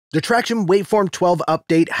The Tracktion Waveform 12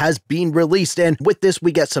 update has been released, and with this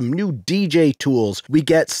we get some new DJ tools. We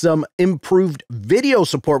get some improved video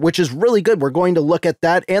support, which is really good. We're going to look at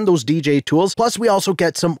that and those DJ tools. Plus, we also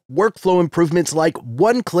get some workflow improvements like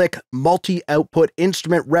one-click multi-output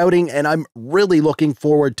instrument routing, and I'm really looking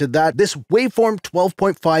forward to that. This Waveform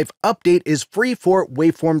 12.5 update is free for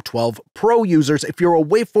Waveform 12 Pro users. If you're a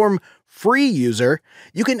Waveform free user,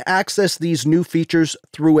 you can access these new features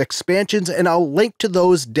through expansions, and I'll link to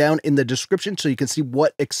those down in the description so you can see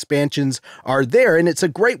what expansions are there. And it's a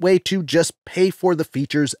great way to just pay for the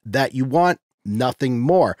features that you want, nothing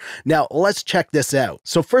more. Now, let's check this out.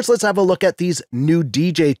 So first, let's have a look at these new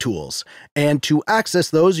DJ tools. And to access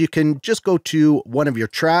those, you can just go to one of your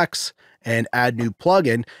tracks and add new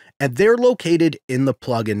plugin, and they're located in the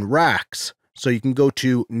plugin racks. So you can go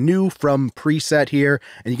to new from preset here,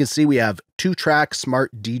 and you can see we have 2-track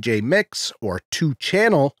smart DJ mix or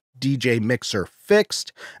 2-channel DJ mixer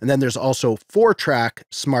fixed. And then there's also 4-track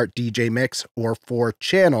smart DJ mix or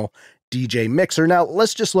 4-channel DJ mixer. Now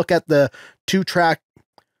let's just look at the 2-track.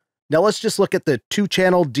 Now let's just look at the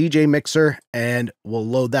 2-channel DJ mixer, and we'll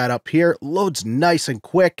load that up here. Loads nice and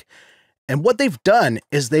quick. And what they've done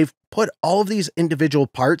is they've put all of these individual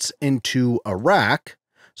parts into a rack.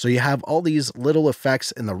 So you have all these little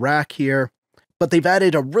effects in the rack here, but they've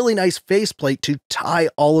added a really nice faceplate to tie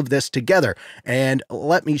all of this together. And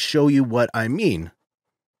let me show you what I mean.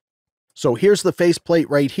 So here's the faceplate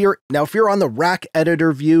right here. Now, if you're on the rack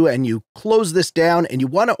editor view and you close this down and you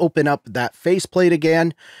want to open up that faceplate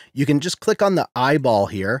again, you can just click on the eyeball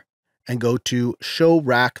here and go to show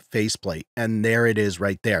rack faceplate, and there it is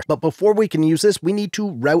right there. But before we can use this, we need to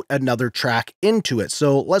route another track into it.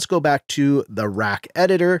 So let's go back to the rack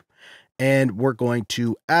editor, and we're going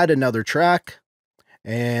to add another track,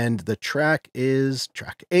 and the track is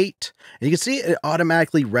track 8. And you can see it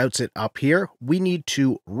automatically routes it up here. We need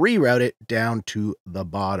to reroute it down to the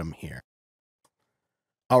bottom here.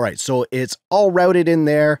 All right, so it's all routed in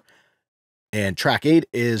there, and track 8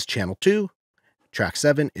 is channel 2. Track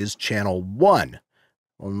 7 is channel 1.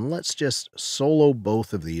 Well, let's just solo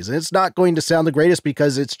both of these. And it's not going to sound the greatest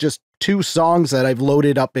because it's just 2 songs that I've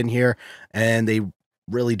loaded up in here, and they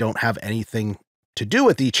really don't have anything to do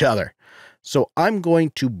with each other. So I'm going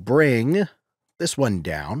to bring this one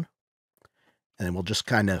down, and then we'll just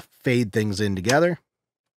kind of fade things in together.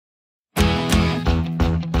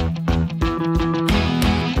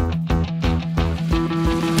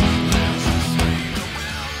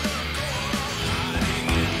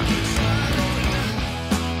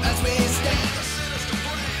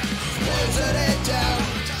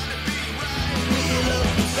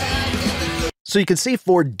 So you can see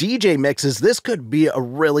for DJ mixes, this could be a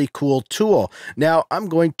really cool tool. Now I'm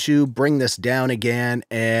going to bring this down again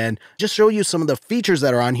and just show you some of the features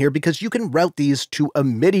that are on here, because you can route these to a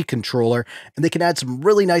MIDI controller and they can add some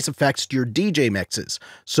really nice effects to your DJ mixes.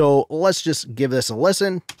 So let's just give this a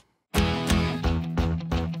listen.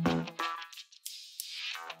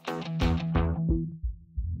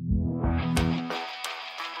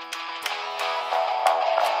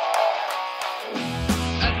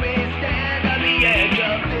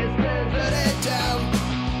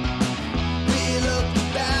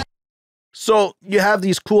 So you have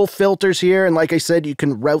these cool filters here, and like I said, you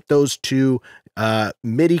can route those to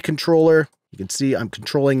MIDI controller. You can see I'm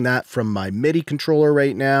controlling that from my MIDI controller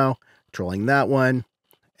right now, controlling that one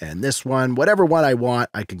and this one. Whatever one I want,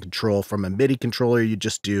 I can control from a MIDI controller. You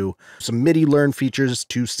just do some MIDI learn features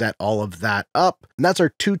to set all of that up. And that's our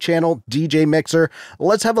 2-channel DJ mixer.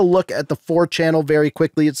 Let's have a look at the 4-channel very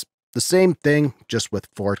quickly. It's the same thing, just with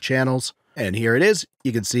 4 channels. And here it is.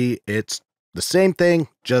 You can see it's the same thing,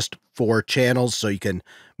 just 4 channels, so you can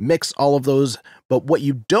mix all of those. But what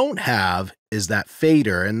you don't have is that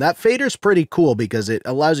fader, and that fader is pretty cool because it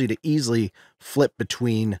allows you to easily flip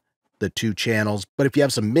between the 2 channels. But if you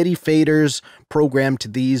have some MIDI faders programmed to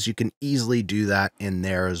these, you can easily do that in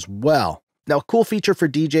there as well. Now, a cool feature for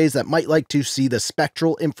DJs that might like to see the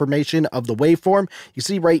spectral information of the waveform, you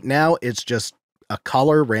see right now it's just a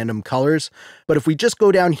color, random colors. But if we just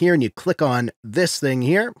go down here and you click on this thing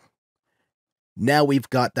here, now we've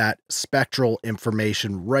got that spectral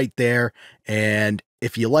information right there. And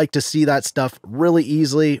if you like to see that stuff really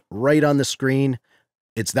easily right on the screen,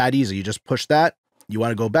 it's that easy. You just push that. You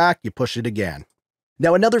want to go back, you push it again.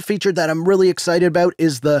 Now, another feature that I'm really excited about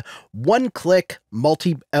is the one-click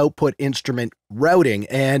multi-output instrument routing.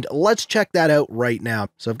 And let's check that out right now.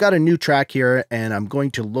 So I've got a new track here, and I'm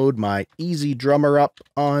going to load my Easy Drummer up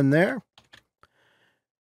on there.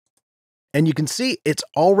 And you can see it's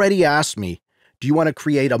already asked me Do you want to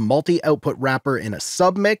create a multi-output wrapper in a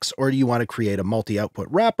submix, or do you want to create a multi-output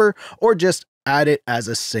wrapper, or just add it as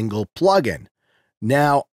a single plugin?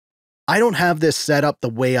 Now, I don't have this set up the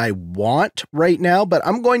way I want right now, but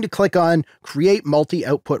I'm going to click on Create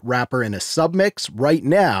Multi-Output Wrapper in a Submix right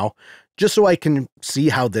now, just so I can see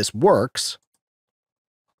how this works.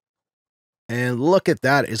 And look at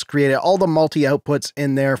that, it's created all the multi-outputs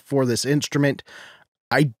in there for this instrument.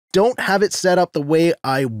 I don't have it set up the way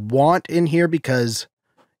I want in here because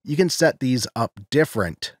you can set these up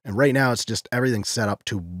different. And right now it's just everything set up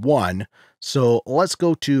to 1. So let's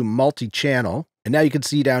go to multi-channel. And now you can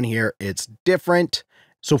see down here, it's different.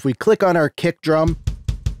 So if we click on our kick drum,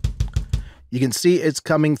 you can see it's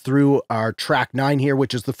coming through our track 9 here,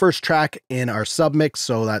 which is the first track in our submix.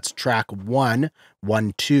 So that's track 1,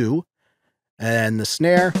 1, 2. And the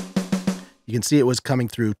snare, you can see it was coming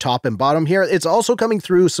through top and bottom here. It's also coming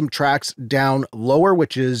through some tracks down lower,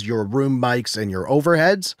 which is your room mics and your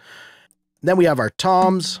overheads. Then we have our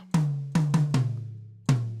toms,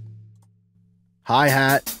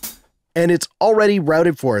 hi-hat, and it's already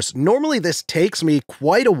routed for us. Normally this takes me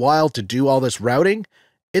quite a while to do all this routing.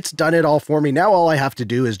 It's done it all for me. Now all I have to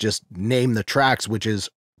do is just name the tracks, which is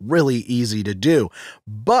really easy to do.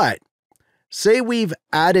 But say we've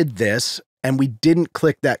added this and we didn't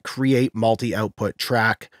click that Create Multi-Output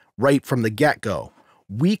track right from the get-go.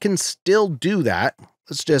 We can still do that.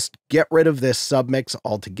 Let's just get rid of this submix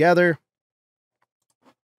altogether.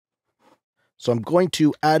 So I'm going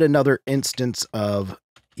to add another instance of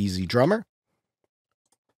Easy Drummer.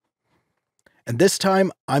 And this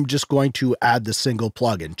time, I'm just going to add the single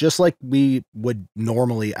plugin, just like we would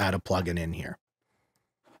normally add a plugin in here.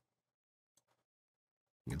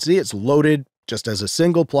 You can see it's loaded just as a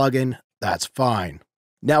single plugin. That's fine.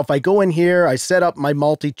 Now, if I go in here, I set up my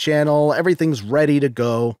multi-channel, everything's ready to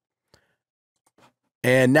go.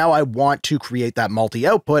 And now I want to create that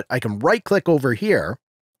multi-output. I can right-click over here.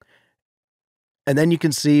 And then you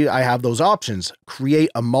can see I have those options.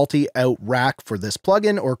 Create a multi-out rack for this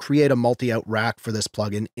plugin, or create a multi-out rack for this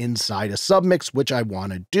plugin inside a submix, which I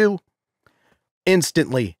want to do.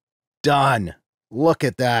 Instantly done. Look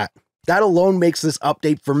at that. That alone makes this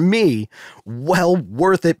update for me well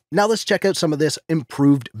worth it. Now let's check out some of this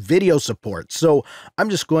improved video support. So I'm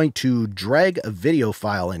just going to drag a video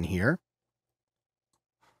file in here.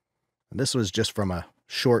 And this was just from a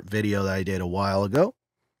short video that I did a while ago.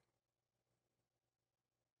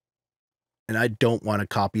 And I don't want to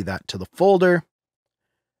copy that to the folder.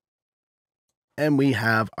 And we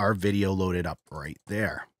have our video loaded up right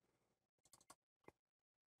there.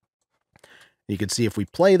 You can see if we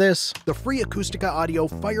play this, the free Acoustica Audio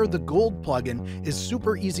Fire the Gold plugin is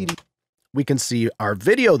super easy to... We can see our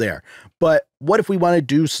video there. But what if we want to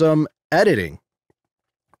do some editing?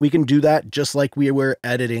 We can do that just like we were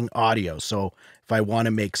editing audio. So if I want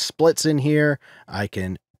to make splits in here, I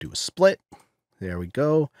can do a split. There we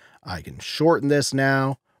go. I can shorten this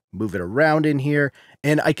now, move it around in here,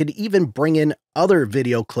 and I could even bring in other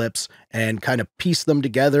video clips and kind of piece them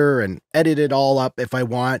together and edit it all up if I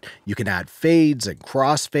want. You can add fades and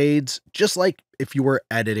crossfades, just like if you were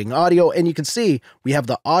editing audio. And you can see we have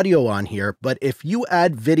the audio on here, but if you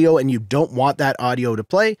add video and you don't want that audio to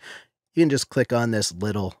play, you can just click on this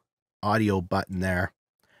little audio button there,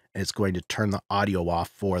 and it's going to turn the audio off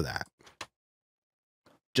for that.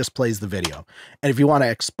 Just plays the video. And if you want to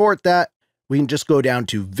export that, we can just go down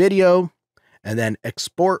to video and then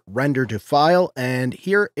export render to file. And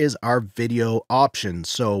here is our video options.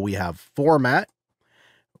 So we have format,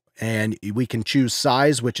 and we can choose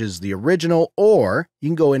size, which is the original, or you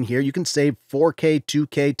can go in here, you can save 4K,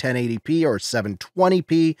 2K, 1080p, or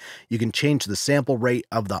 720p. You can change the sample rate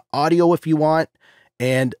of the audio if you want,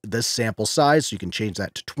 and the sample size. So you can change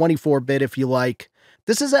that to 24-bit if you like.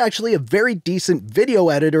 This is actually a very decent video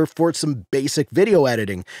editor for some basic video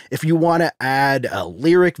editing. If you want to add a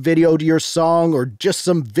lyric video to your song or just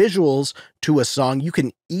some visuals to a song, you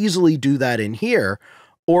can easily do that in here.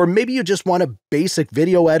 Or maybe you just want a basic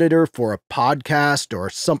video editor for a podcast or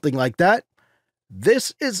something like that.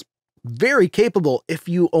 This is very capable if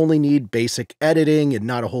you only need basic editing and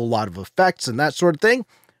not a whole lot of effects and that sort of thing.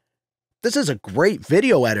 This is a great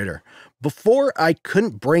video editor. Before, I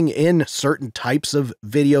couldn't bring in certain types of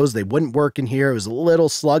videos. They wouldn't work in here. It was a little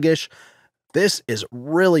sluggish. This is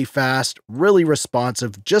really fast, really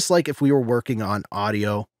responsive, just like if we were working on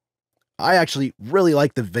audio. I actually really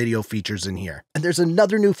like the video features in here. And there's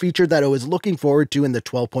another new feature that I was looking forward to in the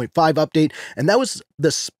 12.5 update, and that was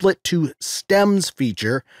the split to stems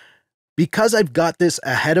feature. Because I've got this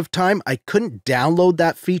ahead of time, I couldn't download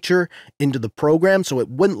that feature into the program, so it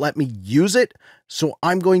wouldn't let me use it. So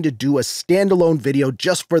I'm going to do a standalone video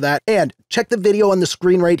just for that. And check the video on the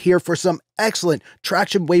screen right here for some excellent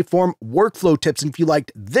Tracktion Waveform workflow tips. And if you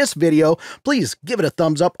liked this video, please give it a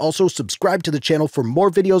thumbs up. Also, subscribe to the channel for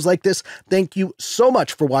more videos like this. Thank you so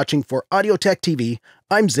much for watching. For Audio Tech TV,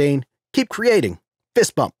 I'm Zane. Keep creating.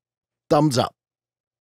 Fist bump. Thumbs up.